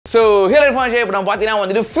So here Irfansview இப்போ நம்ம பாத்தீங்கன்னா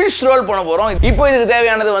வந்து fish roll பண்ண போறோம். இப்போ இதுக்கு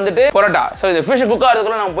தேவையானது வந்து பரோட்டா. So இது fish cook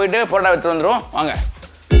ஆகிறதுக்குள்ள நம்ம போயிட்டு பரோட்டா எடுத்து வந்துருவோம். வாங்க.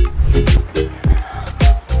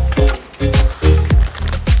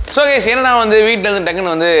 So guys, என்னன்னா வந்து வீட்ல இருந்து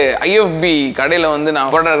டக்குன்னு வந்து IFB கடையில வந்து நான்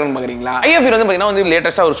பரோட்டா இருக்குன்னு பாக்குறீங்களா? IFB வந்து பாத்தீங்கன்னா வந்து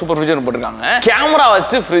லேட்டஸ்டா ஒரு சூப்பர் ஃப்ரிட்ஜ் போட்டுருக்காங்க. கேமரா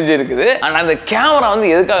வச்சு ஃப்ரிட்ஜ் இருக்குது. ஆனா அந்த கேமரா வந்து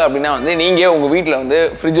எதுக்காக அப்படின்னா வந்து நீங்க உங்க வீட்ல வந்து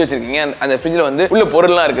ஃப்ரிட்ஜ் வச்சிருக்கீங்க. அந்த ஃப்ரிட்ஜ்ல வந்து உள்ள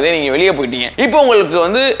பொருள்லாம் இருக்குது. நீங்க வெளியே போயிட்டீங்க. இப்போ உங்களுக்கு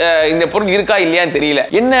வந்து இந்த பொருள் இருக்கா இல்லையான்னு தெரியல.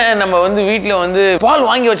 என்ன நம்ம வந்து வீட்ல வந்து பால்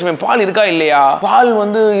வாங்கி வச்சோமே, பால் இருக்கா இல்லையா? பால்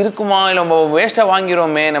வந்து இருக்குமா இல்ல நம்ம வேஸ்டா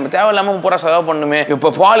வாங்கிரோமே, நம்ம தேவையில்லாம போறா செலவு பண்ணுமே.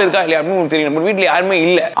 இப்போ பால் இருக்கா இல்லையா அப்படின்னு உங்களுக்கு தெரியும். நம்ம வீட்ல யாருமே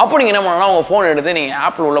இல்ல. அப்போ நீங்க என்ன பண்ணலாம், உங்க போன் எடுத்து நீங்க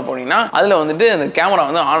ஆப்ல உள்ள போனீங்கன்னா அதுல வந்துட்டு அந்த கேமரா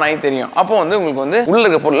வந்து ஆன் ஆகி தெரியும். அப்போ வந்து உங்களுக்கு வந்து உள்ள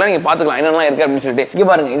இருக்க பொருள்லாம் நீங்க பாத்துக்கலாம் என்னெல்லாம் இருக்கு அப்படின்னு சொல்லிட்டு. இங்க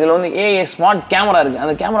பாருங்க, இதுல வந்து ஸ்மார்ட் கேமரா இருக்கு.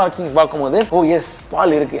 அந்த கேமரா வச்சு நீங்க பார்க்கும்போது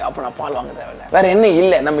பால் இருக்கு, அப்ப நான் பால் வாங்க தேவையில்லை. வேற என்ன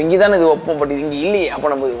இல்ல, நம்ம இங்கதானே இது வைப்போம், பட் இங்க இல்லையே, அப்ப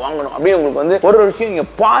நம்ம இது வாங்கணும் அப்படின்னு உங்களுக்கு வந்து ஒரு விஷயம் நீங்க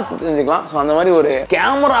பார்த்து தெரிஞ்சுக்கலாம். ஸோ அந்த மாதிரி ஒரு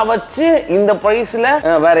கேமரா வச்சு இந்த பிரைஸ்ல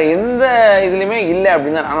வேற எந்த இதுலயுமே இல்ல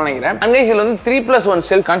அப்படின்னு தான் நான் நினைக்கிறேன். அங்கே இதுல வந்து 3+1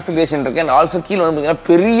 செல்ஃப் கான்ஃபிகரேஷன் இருக்கு. அண்ட் ஆல்சோ கீழே வந்து பாத்தீங்கன்னா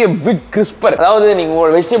பெரிய பிக் கிறிஸ்பர், அதாவது நீங்க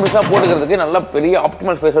ஒரு வெஜிடபிள்ஸா போட்டுக்கிறதுக்கு நல்ல பெரிய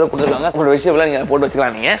ஆப்டிமல் ஸ்பேஸோட கொடுத்துருக்காங்க. உங்களோட வெஜிடபிளா நீங்க போட்டு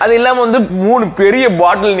வச்சுக்கலாம். நீங்க அது இல்லாம வந்து 3 பெரிய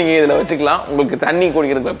பாட்டில் நீங்க இதுல வச்சுக்கலாம். உங்களுக்கு தண்ணி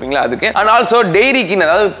குடிக்கிறதுக்கு வைப்பீங்களா அதுக்கு. அண்ட் ஆல்சோ டெய்ரிக்கு,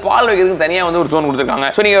 அதாவது பால் வைக்கிறதுக்கு தனியா வந்து ஒரு ஜோன் கொடுத்துருக்காங்க.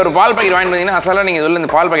 ஸோ நீங்க ஒரு பால் பாக்கெட் வாங்கிட்டு வந்தீங்கன்னா அசலா நீங்க இதுல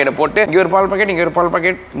இந்த பால் பாக்கெட்டை போட்டு இங்க ஒரு பால் பாக்கெட், இங்க ஒரு பால்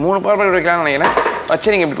பாக்கெட், 3 பால் பாக்கெட் வைக்கலாம்னு நினைக்கிறேன்.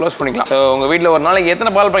 வச்சு நீங்க இப்படி க்ளோஸ் பண்ணிக்கலாம். உங்க வீட்ல ஒரு நாளைக்கு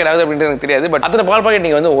எத்தனை பால் பாக்கெட் ஆகுது அப்படின்றது எனக்கு தெரியாது, பட் அத்தனை பால் பாக்கெட்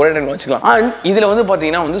நீங்க வந்து ஒரே டைம் வச்சுக்கலாம். அண்ட் இதுல வந்து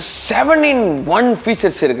பாத்தீங்கன்னா வந்து 7-in-1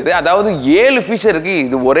 ஃபீச்சர்ஸ் இருக்குது. அதாவது 7 ஃபீச்சர் இருக்கு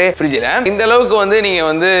இது ஒரே ஃப்ரிட்ஜ்ல. இந்த அளவுக்கு வந்து நீங்க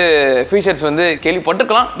வந்து ஃபீச்சர்ஸ் வந்து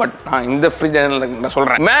கேள்விப்பட்டிருக்கலாம், பட் நான் இந்த ஃப்ரிட்ஜ் நான்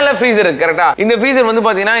சொல்றேன். மேல ஃப்ரீசர் இருக்கு கரெக்ட்டா. இந்த ஃப்ரீசர் வந்து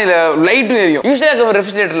பாத்தீங்கன்னா இதுல லைட்டும் எரியும். யூசுவலா இருக்க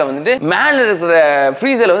ரெஃப்ரிஜரேட்டர்ல வந்து மேல இருக்கிற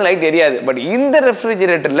ஃப்ரீசர்ல வந்து லைட் எரியாது, பட் இந்த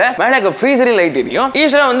ரெஃப்ரிஜரேட்டர்ல மேல இருக்க ஃப்ரீசரில் லைட் எரியும்.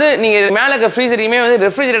 யூசுவலா வந்து நீங்க மேல இருக்க ஃப்ரீசரையுமே வந்து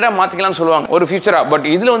ரெஃப்ரிஜரேட்டரா மாத்திக்கலாம்னு சொல்லுவாங்க ஒரு ஃபியூச்சரா. பட்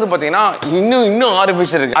இதுல வந்து பாத்தீங்கன்னா இன்னும் 6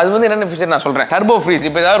 ஃபீச்சர் இருக்கு. அது வந்து என்னென்ன ஃபீச்சர் நான் சொல்றேன். Turbo freeze.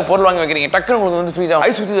 இப்போ ஏதாவது ஒரு பொருள் வாங்கி வைக்கிறீங்க, டக்குனு உங்களுக்கு வந்து ஃப்ரீஸ் ஆகும்.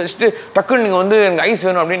 ஐஸ் ஊத்தி வச்சுட்டு டக்குனு நீங்க வந்து ஐஸ்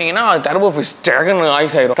வேணும் அப்படின்னீங்கன்னா அது டர்போ ஃப்ரீஸ், டக்குனு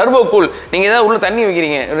ஐஸ் ஆயிரும். Turbo cool. நீங்க ஏதாவது உள்ள தண்ணி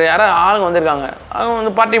வைக்கிறீங்க, யாராவது ஆளுங்க வந்திருக்காங்க, அவங்க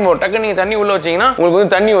வந்து பார்ட்டி மோட், டக்குனு நீங்க தண்ணி உள்ள வச்சீங்கன்னா உங்களுக்கு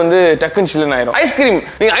வந்து தண்ணி வந்து டக்குன்னு சில்லுன்னு ஆயிரும். ஐஸ்கிரீம்.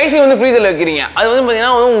 நீங்க ஐஸ்கிரீம் வந்து ஃப்ரீசர்ல வைக்கிறீங்க, அது வந்து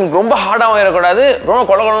பாத்தீங்கன்னா உங்களுக்கு ரொம்ப ஹார்டாகவும் ஆயிடக்கூடாது, ரொம்ப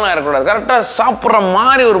கொலகொலன்னு ஆயிடக்கூடாது. கரெக்டா சாப்பிட்ற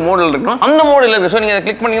மாதிரி ஒரு மாடல் இருக்கணும். அந்த மாடல் இருக்கு. ஸோ நீங்க அதை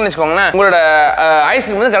கிளிக் பண்ணீங்கன்னு வச்சுக்கோங்களேன், உங்களோட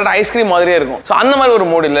ஐஸ்கிரீம் வந்து கரெக்டா ஐஸ்கிரீம் மாதிரியே இருக்கும். ஸோ அந்த மாதிரி ஒரு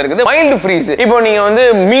மாடல் இருக்குது. Mild freeze. இப்போ நீங்க வந்து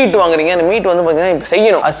மீட் வாங்குறீங்க, அந்த மீட் வந்து பாத்தீங்கன்னா இப்போ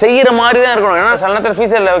செய்யணும், அது செய்யற மாதிரி தான் இருக்கணும். ஏன்னா சில நேரத்தில்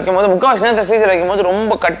ஃப்ரீசர்ல வைக்கும் போது, முக்கால்வாசி நேரத்தில் ஃப்ரீசர் வைக்கும் போது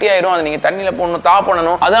ரொம்ப கட்டியாயிரும். அது நீங்க தண்ணியில போடணும்,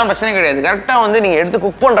 பண்ணணும், அதான் பிரச்சனை கிடையாது. கரெக்டா வந்து நீங்க எடுத்து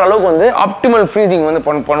குக் பண்ற அளவுக்கு வந்து ஆப்டிமல் ஃப்ரீசிங் வந்து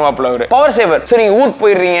பண்ணுவாப்ல அவரு. பவர் சேவர். சோ நீங்க ஊட்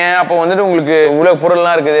போயிடுறீங்க, அப்போ வந்துட்டு உங்களுக்கு உள்ள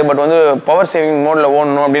பொருள்லாம் இருக்குது, பட் வந்து பவர் சேவிங் மோட்ல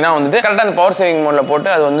ஓடணும் அப்படின்னா வந்துட்டு கரெக்டா அந்த பவர் சேவிங் மோட்ல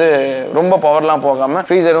போட்டு அது வந்து ரொம்ப பவர்லாம் போகாம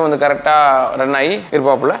ஃப்ரீசரும் வந்து கரெக்டா ரன் ஆகி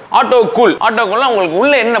இருப்பாப்ல. Auto cool. ஆட்டோ கூல்னா உங்களுக்கு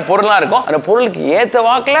உள்ள என்ன பொருள்லாம் இருக்கோ அந்த பொருளுக்கு ஏத்த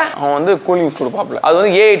வாக்குல அவன் வந்து கூலிங் கொடுப்பாப்ல. அது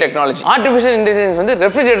வந்து AI டெக்னாலஜி. ஆர்டிஃபிஷியல் இன்டெலிஜென்ஸ் வந்து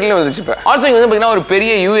ரெஃப்ரிஜரேட்டர்லயும் வந்துச்சு. இப்போ ஆல்சோ இங்க வந்து பாத்தீங்கன்னா ஒரு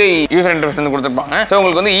பெரிய UI யூசர் இன்டர்ஃபேஸ் வந்து கொடுத்திருப்பாங்க. சோ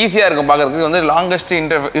உங்களுக்கு வந்து ஈஸியா இருக்கும் பார்க்கிறதுக்கு. வந்து லாங்கஸ்ட்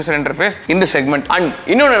யூசர் இன்டர்ஃபேஸ் இந்த செக்மெண்ட். அண்ட்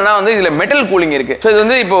இன்னொன்னு என்ன வந்து இதுல மெட்டல் கூலிங் இருக்கு. சோ இது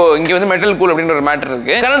வந்து இப்போ இங்க வந்து மெட்டல் கூல் அப்படின்ற ஒரு மேட்டர்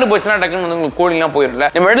இருக்கு. கரண்ட் போச்சுனா டக்குன்னு வந்து உங்களுக்கு கூலிங்லாம் போயிடல.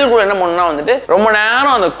 இந்த மெட்டல் கூல் என்ன பண்ணுனா வந்துட்டு ரொம்ப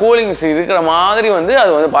நேரம் அந்த கூலிங்ஸ் இருக்கிற மாதிரி வந்து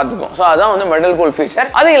அது வந்து பாத்துக்கும். சோ அதான் வந்து மெட்டல் கூல் ஃபீச்சர்.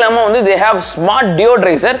 அது இல்லாம வந்து they have smart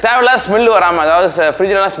deodorizer. தேவையில்லாத ஸ்மெல் வராம, அதாவது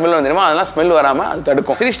ஃப்ரிட்ஜ்ல ஸ்மெல் வந்துருமா, அதெல்லாம் ஸ்மெல் வராம அது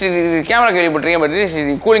தடுக்கும். 360 கேமரா கேள்விப்பட்டிருக்கீங்க, பட்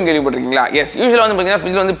 360 கூலிங் கேள்விப்பட்டிருக்கீங்களா? எஸ். யூசுவலா வந்து பாத்தீங்கன்னா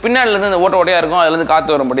ஃப்ரிட்ஜ்ல வந்து பின்னாடில இருந்து அந்த ஓட்டையா இருக்கும், அதுல இருந்து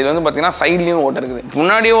காத்து வரும். பட் இது வந்து பாத்தீங்கன்னா சைட்லயும் ஓட்டை இருக்குது,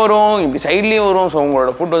 முன்னாடியும் வரும், இப்படி சைட்லயும் வரும். சோ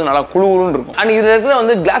உங்களோட ஃபுட் வந்து நல்லா குளுகுளுன்னு இருக்கும். அண்ட் இதுல இருக்கிற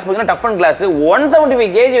வந்து கிளாஸ் பாத்தீங்கன்னா டஃப் அண்ட் கிளாஸ் 175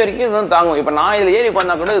 kg வரைக்கும் இது வந்து தாங்கும். இப்போ நான் இதுல ஏறி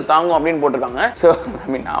உட்கார்ந்தா கூட இது தாங்கும் அப்படின்னு போட்டிருக்காங்க. சோ ஐ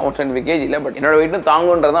மீன் நான் 175 kg இல்ல, பட் என்னோட வெயிட்டும்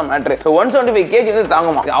தாங்கும்ன்றதான் மேட்டர். ஸோ 175 kg வந்து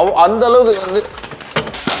தாங்குமா, அந்த அளவுக்கு வந்து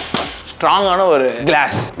ஸ்ட்ராங்கான ஒரு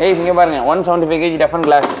கிளாஸ். இங்க பாருங்க, 175 kg tough and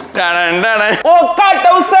class. O God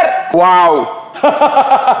trouser. Wow.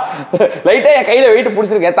 லைட்டா என் கையில வெயிட்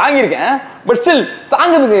பிடிச்சிருக்கேன், தாங்கியிருக்கேன், பட் ஸ்டில்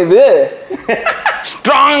தாங்குதுங்க இது.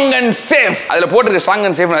 Strong and safe. அதுல போட்டுருக்கு ஸ்ட்ராங்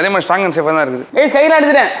அண்ட் சேஃப். அதே மாதிரி ஸ்ட்ராங் அண்ட் சேஃபா தான் இருக்குது. ஏய் கையில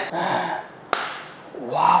அடிச்சிட்டேன்.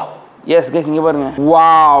 வாவ். எஸ் கைஸ் இங்க பாருங்க.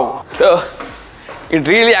 Wow. So it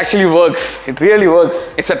really actually works. It really works.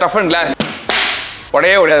 It's a tough and glass.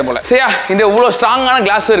 உடையாது போல. சரியா, இந்த இவ்வளவு ஸ்ட்ராங்கான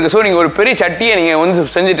கிளாஸ் இருக்கு. ஸோ நீங்க ஒரு பெரிய சட்டியை நீங்க வந்து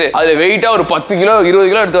செஞ்சுட்டு அதுல வெயிட்டா ஒரு 10 கிலோ 20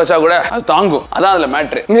 கிலோ எடுத்து வச்சா கூட அது தாங்கும். அதான் அதுல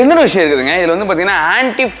மேட்ரு. இது இன்னொரு விஷயம் இருக்குதுங்க. இதுல வந்து பாத்தீங்கன்னா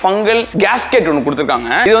ஆன்டி ஃபங்கல் கேஸ்கெட் ஒன்று கொடுத்துருக்காங்க.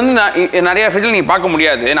 இது வந்து நிறைய ஃப்ரிட்ஜில் நீங்க பார்க்க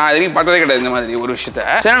முடியாது. நான் இது பார்த்ததே கிடையாது இந்த மாதிரி ஒரு விஷயத்த.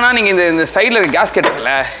 ஏன்னா நீங்க இந்த சைட்ல இருக்க கேஸ்கெட்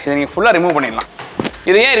இருக்குல்ல, இதை நீங்க ஃபுல்லா ரிமூவ் பண்ணிடலாம்.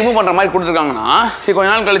 இதை ஏன் ரிமூவ் பண்ற மாதிரி கொடுத்துருக்காங்கன்னா சரி கொஞ்ச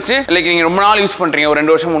நாள் கழிச்சு லைக் நீங்க ரொம்ப நாள் யூஸ் பண்றீங்க ஒரு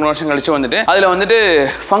 2 வருஷம் 3 வருஷம் கழிச்சு வந்துட்டு அதுல வந்துட்டு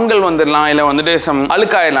ஃபங்கல் வந்துடலாம் இல்ல வந்துட்டு சம்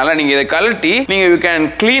அழுக்காயிரலாம் நீங்க இதை கழட்டி நீங்க you can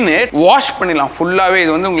clean it wash பண்ணிடலாம் ஃபுல்லாவே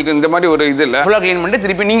இது வந்து உங்களுக்கு இந்த மாதிரி ஒரு இது இல்ல ஃபுல்லா க்ளீன் பண்ணிட்டு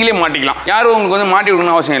திருப்பி நீங்களே மாட்டிக்கலாம் யாரும் உங்களுக்கு வந்து மாட்டி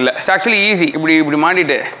விடணும் அவசியம் இல்லை ஆக்சுவலி ஈஸி இப்படி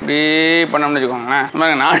மாட்டிட்டு இப்படி பண்ணோம்னு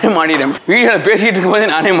வச்சுக்கோங்களேன் நானே மாட்டிட்டேன் வீடியோல பேசிட்டு இருக்கும்போது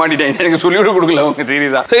நானே மாட்டிட்டேன் எனக்கு சொல்லி கூட கொடுக்கல அவங்க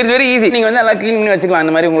சீரியஸா ஸோ இட்ஸ் வெரி ஈஸி நீங்க வந்து எல்லாம் க்ளீன் பண்ணி வச்சுக்கலாம்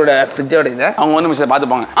அந்த மாதிரி உங்களோட ஃப்ரிட்ஜோட இதை அவங்க வந்து மிஸ்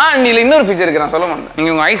பார்த்துப்பாங்க இதுல இன்னொரு ஃபீச்சர் இருக்கு நான் சொல்ல மாட்டேன்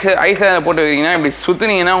நீங்க உங்க ஐஸ் போட்டு வைக்கிறீங்கன்னா இப்படி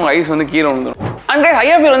சுத்துனீங்கன்னா உங்க ஐஸ் வந்து கீழே விழுந்துடும் அண்ட்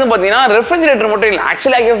IFB வந்து பாத்தீங்கன்னா ரெஃப்ரிஜரேட்டர் மட்டும் இல்லை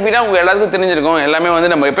ஆக்சுவலி IFB தான் உங்க எல்லாருக்கும் தெரிஞ்சிருக்கும் எல்லாமே வந்து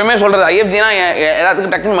நம்ம எப்பவுமே சொல்றது IFBனா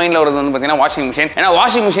எல்லாத்துக்கும் டக்குனு மைண்ட்ல வருது வந்து பாத்தீங்கன்னா வாஷிங் மிஷின் ஏன்னா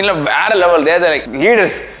வாஷிங் மிஷின்ல வேற level there like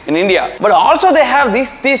leaders in India but also they have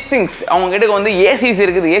these things அவங்க கிட்ட வந்து ACs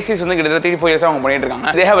இருக்குது ACs வந்து கிட்டத்தட்ட 3-4 இயர்ஸ் அவங்க பண்ணிட்டு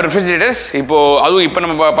இருக்காங்க they have refrigerators இப்போ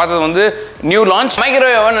நம்ம பார்த்தது வந்து new launch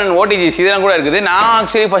microwave oven and OTGs இதெல்லாம் கூட இருக்குது நான்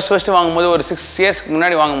ஆக்சுவலி ஃபர்ஸ்ட் வாங்கும்போது ஒரு 6 இயர்ஸ்க்கு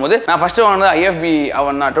முன்னாடி வாங்கும்போது நான் ஃபர்ஸ்ட் வாங்குனது IFB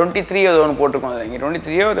அவன் 23 ஏதோ ஒன்று போட்டுருக்கோம் இங்க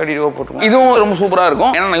 23 32 போட்டுருக்கோம் இதுவும் ரொம்ப சூப்பரா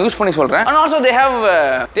இருக்கும் ஏன்னா நான் யூஸ் பண்ணி சொல்றேன் and also they have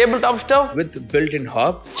table top stove with built-in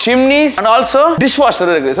hob chimneys and also dishwasher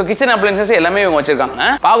இருக்குது so kitchen appliances எல்லாமே இவங்க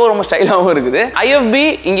வச்சிருக்காங்க பார்க்க ரொம்ப ஸ்டைலாவும் இருக்குது IFB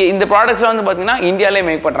இங்க இந்த ப்ராடக்ட்ஸ்ல வந்து பாத்தீங்கன்னா இந்தியாலயே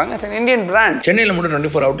மேக் பண்றாங்க இட்ஸ் an Indian brand சென்னையில மட்டும்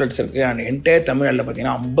 24 அவுட்லெட்ஸ் இருக்கு and என்டையர் தமிழ்நாட்டுல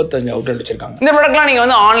பாத்தீங்கன்னா 55 அவுட்லெட் வச்சிருக்காங்க இந்த ப்ராடக்ட்லாம் நீங்க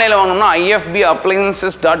வந்து ஆன்லைன்ல வாங்கணும்னா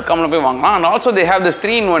ifbappliances.com ல போய் வாங்கலாம் and also they have this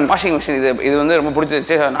 3-in-1 washing machine இது வந்து ரொம்ப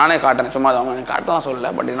பிடிச்சிருச்சு நானே காட்டுறேன் சும்மா அதை காட்டலாம்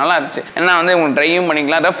சொல்லல பட் இது நல்லா இருந்துச்சு ஏன்னா வந்து உங்களுக்கு ட்ரையும்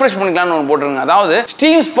பண்ணிக்கலாம் ரெஃப்ரெஷ் பண்ணிக்கலாம்னு ஒன்று போட்டுருங்க அதாவது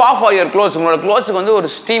steam spa for your clothes உங்களோட க்ளோத்ஸ்க்கு வந்து ஒரு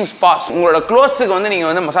ஸ்டீம் ஸ்பா உங்களோட க்ளோத்ஸ்க்கு வந்து நீங்க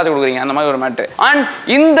வந்து மசாஜ் கொடுக்குறீங்க அந்த மாதிரி ஒரு மேட்ரு அண்ட்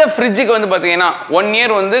இந்த ஃப்ரிட்ஜுக்கு வந்து பாத்தீங்கன்னா 1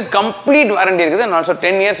 இயர் வந்து கம்ப்ளீட் வாரண்டி இருக்குது and also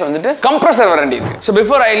 10 இயர்ஸ் வந்துட்டு கம்ப்ரஸர் வாரண்டி இருக்கு so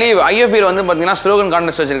before I leave IFB ல வந்து பாத்தீங்கன்னா ஸ்லோகன்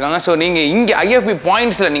கான்டெஸ்ட் வச்சிருக்காங்க ஸோ நீங்க இங்க IFB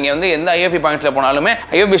பாயிண்ட்ஸ்ல நீங்க வந்து எந்த IFB பாயிண்ட்ஸ்ல போனாலுமே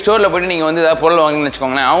IFB ஸ்டோர்ல போயிட்டு நீங்க வந்து ஏதாவது பொருள் வாங்கின்னு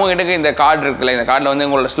வச்சுக்கோங்களேன் அவங்க கிட்ட இந்த கார்டு இருக்குல்ல இந்த கார்டில் வந்து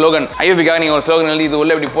உங்களோட ஸ்லோகன் IFBக்காக நீங்க ஒரு ஸ்லோகன் எழுதி இது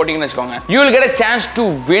உள்ள இப்படி போட்டீங்கன்னு வச்சுக்கோங்க you will get a chance to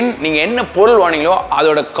win நீங்க என்ன பொருள் வாங்கினீங்களோ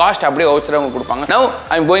அதோட காஸ்ட் அப்படியே வவுச்சரா உங்களுக்கு கொடுப்பாங்க now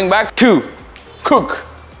I'm going back to cook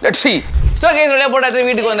let's see so guys உள்ள போட்டாச்சு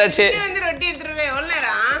வீட்டுக்கு வந்தாச்சு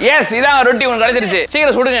எஸ் இதான் ரொட்டி உங்களுக்கு கிடைச்சிருச்சு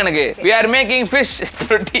சீக்கிரம் சுடுங்க எனக்கு we are making fish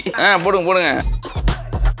ரொட்டி போடுங்க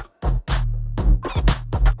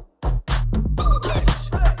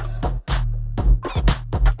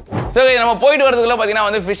ஸோ நம்ம போயிட்டு வரதுக்குள்ள பார்த்தீங்கன்னா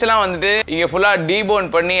வந்து ஃபிஷ்லாம் வந்துட்டு இங்கே ஃபுல்லாக டீபோன்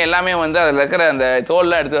பண்ணி எல்லாமே வந்து அதில் இருக்கிற அந்த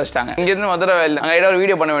தோல்லாம் எடுத்து வச்சிட்டாங்க இங்கேருந்து மதுரை அங்கே ஒரு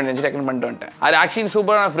வீடியோ பண்ண வேண்டியது டக்குன்னு பண்ணிட்டு வந்துட்டேன் அது ஆக்சுவலி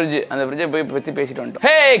சூப்பரான ஃப்ரிட்ஜ் அந்த ஃப்ரிட்ஜை போய் பற்றி பேசிட்டு வந்துட்டோம்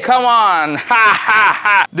ஹே கம் ஆன்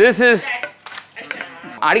திஸ் இஸ்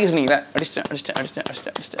அடிக்க சொன்னீங்களா அடிச்சிட்டேன்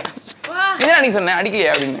என்ன அடிக்க சொன்னேன்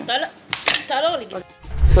அடிக்கலையா அப்படின்னு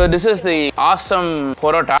So this is the awesome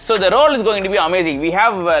porota. So the roll is going to be amazing. We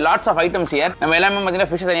have lots of items here. நம்ம எல்லாமே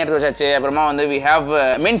பாத்தீங்கன்னா fish தனியா எடுத்து வச்சாச்சு. அப்புறமா வந்து we have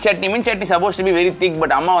mint chutney supposed to be very thick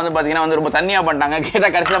but அம்மா வந்து பாத்தீங்கன்னா வந்து ரொம்ப தண்ணியா பண்ணிட்டாங்க. கேட்டா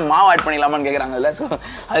கடைசில மாவு ஆட் பண்ணிக்கலாமான்னு கேக்குறாங்கல்ல. So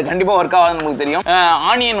அது கண்டிப்பா ஒர்க் ஆகாதுன்னு நமக்கு தெரியும்.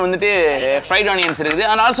 ஆனியன் வந்துட்டு fried onions இருக்குது.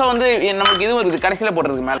 and also வந்து நமக்கு இதுவும் இருக்குது கடைசில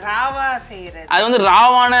போடுறதுக்கு மேல. ராவா செய்யறது. அது வந்து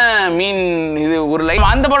ராவான மீன் இது ஒரு லைன்.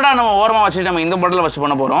 அந்த பொரோட்டா நம்ம ஓரமா வச்சிட்டு நம்ம இந்த பொரோட்டால வச்சு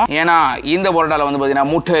பண்ண போறோம். ஏனா இந்த பொரோட்டால வந்து பாத்தீங்கன்னா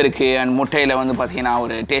முட்டை இருக்கு and முட்டையில வந்து பாத்தீங்கன்னா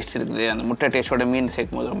ஒரு டேஸ்ட் இருக்குது அந்த முட்டை டேஸ்டோட மீன்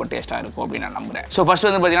சேர்க்கும்போது ரொம்ப டேஸ்டா இருக்கும் அப்படின்னு நான் நம்புறேன் ஸோ ஃபர்ஸ்ட்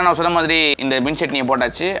வந்து பார்த்தீங்கன்னா நான் சொன்ன மாதிரி இந்த மின் சட்னியை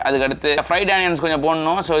போட்டாச்சு அதுக்கு அடுத்து ஃப்ரைட் ஆனியன்ஸ் கொஞ்சம்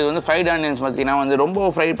போடணும் ஸோ இது வந்து ஃப்ரைட் ஆனியன்ஸ் பார்த்தீங்கன்னா வந்து ரொம்ப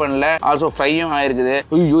ஃப்ரை பண்ணல ஆல்சோ ஃப்ரையும் ஆயிருக்குது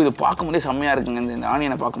ஐயோ இது பார்க்கும்போதே செம்மையா இருக்குங்க இந்த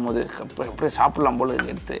ஆனியனை பார்க்கும்போது அப்படியே சாப்பிடலாம் போல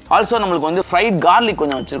எடுத்து ஆல்சோ நம்மளுக்கு வந்து ஃப்ரைட் கார்லிக்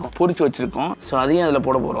கொஞ்சம் வச்சிருக்கோம் பொரிச்சு வச்சிருக்கோம் ஸோ அதையும் அதில்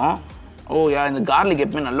போட போகிறோம் ஓ யா இந்த கார்லிக்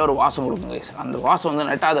எப்பவுமே நல்ல ஒரு வாசம் கொடுக்கும் கைஸ் அந்த வாசம் வந்து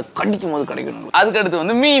நெட்டாக அதை கடிக்கும் போது கிடைக்கணும் அதுக்கடுத்து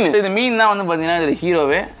வந்து மீன் இது மீன் தான் வந்து பார்த்தீங்கன்னா இதில்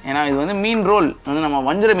ஹீரோவே ஏன்னா இது வந்து மீன் ரோல் வந்து நம்ம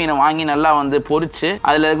வஞ்சர மீனை வாங்கி நல்லா வந்து பொரிச்சு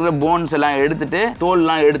அதில் இருக்கிற போன்ஸ் எல்லாம் எடுத்துட்டு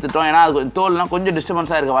தோல்லாம் எடுத்துட்டோம் ஏன்னா அது தோல்லாம் கொஞ்சம்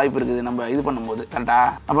டிஸ்டர்பன்ஸாக இருக்க வாய்ப்பு இருக்குது நம்ம இது பண்ணும்போது கரெக்டா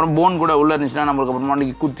அப்புறம் போன் கூட உள்ள இருந்துச்சுன்னா நம்மளுக்கு அப்புறமா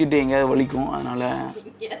குத்திட்டு எங்கேயாவது வலிக்கும் அதனால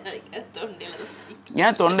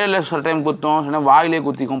ஏன் தொண்டையில் சில டைம் குத்தும் சில வாயிலே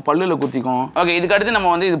குத்திக்கும் பல்லுல குத்திக்கும் ஓகே இதுக்கு அடுத்து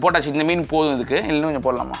நம்ம வந்து இது போட்டாச்சு இந்த மீன் போதும் இதுக்கு இன்னும் கொஞ்சம்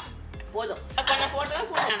போடலாமா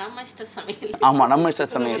ஆமா நம்ம இஷ்ட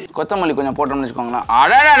சமையல் கொத்தமல்லி கொஞ்சம் போட்டோம்னு வச்சுக்கோங்களேன்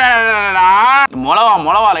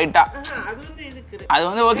மொளவா லைட்டா அது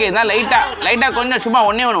வந்து ஓகே இதான் லைட்டா கொஞ்சம் சும்மா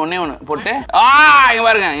ஒன்னே ஒன்று போட்டு இங்க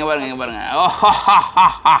பாருங்க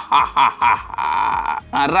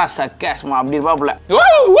அரா சக்காஸ்மா அப்படி இருப்பாப்புல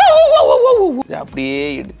அப்படியே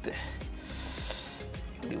எடுத்து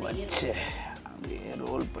அப்படி வச்சு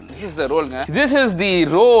roll pan. This is the roll, guys. This is the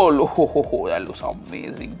roll. Oh, that looks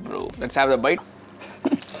amazing, bro. Let's have the bite.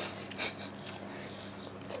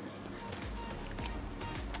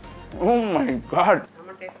 Oh my god.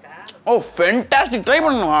 O fantastic try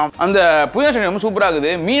பண்ணணும் அந்த புதினா சட்னி ரொம்ப சூப்பராக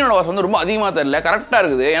இருக்குது மீனோட வாசம் வந்து ரொம்ப அதிகமாக தெரியல கரெக்டாக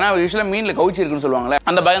இருக்குது ஏன்னா யூஸ்வலாக மீனில் கவுச்சி இருக்குன்னு சொல்லுவாங்களே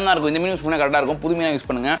அந்த பயம் தான் இருக்கும் இந்த மீன் யூஸ் பண்ணால் கரெக்டாக இருக்கும் புது மீனாக யூஸ்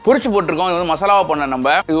பண்ணுங்க பொரிச்சு போட்டிருக்கோம் இது வந்து மசாலாவாக பண்ண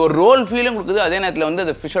நம்ம இது ஒரு ரோல் ஃபீலும் கொடுக்குது அதே நேரத்தில் வந்து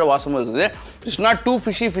அந்த ஃபிஷ்ஷோட வாசமும் இருக்குது இட்ஸ் நாட் டூ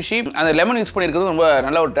ஃபிஷி அந்த லெமன் யூஸ் பண்ணியிருக்கிறது ரொம்ப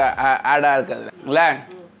நல்ல ஒரு ஆடாக இருக்குது இல்லை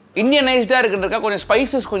இந்தியனைஸ்டாக இருக்கிறதுக்கா கொஞ்சம்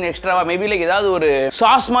ஸ்பைசஸ் கொஞ்சம் எக்ஸ்ட்ராவா மேபி லைக் ஏதாவது ஒரு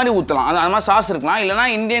சாஸ் மாதிரி ஊற்றலாம் அது மாதிரி சாஸ் இருக்கலாம் இல்லைனா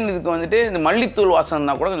இந்தியன் இதுக்கு வந்துட்டு இந்த மல்லித்தூள் வாசம்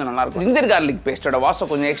இருந்தால் கூட கொஞ்சம் நல்லா இருக்கும் ஜிஞ்சர் கார்லிக் பேஸ்டோட வாசம்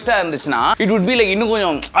கொஞ்சம் எக்ஸ்ட்ரா இருந்துச்சுன்னா இட் வுட் பி லைக் இன்னும்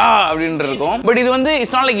கொஞ்சம் அப்படின்ட்டு இருக்கும் பட் இது வந்து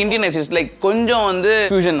it's not like Indianise it's like கொஞ்சம் வந்து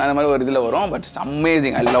ஃபியூஷன் அந்த மாதிரி ஒரு இதில் வரும் but it's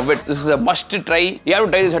amazing I love it this is a must try you have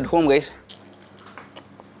to try this at home guys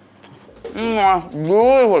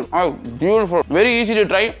beautiful beautiful very easy to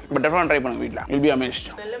try but definitely try பண்ணுங்க வீட்ல you'll be amazed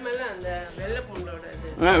மெல்ல அந்த வெள்ளை பூண்டோட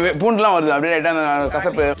பூண்டுலாம் வருது அப்படியே ரைட்டாக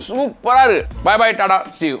கசப்பு சூப்பராக இருக்கு by by Tata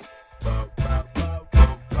see you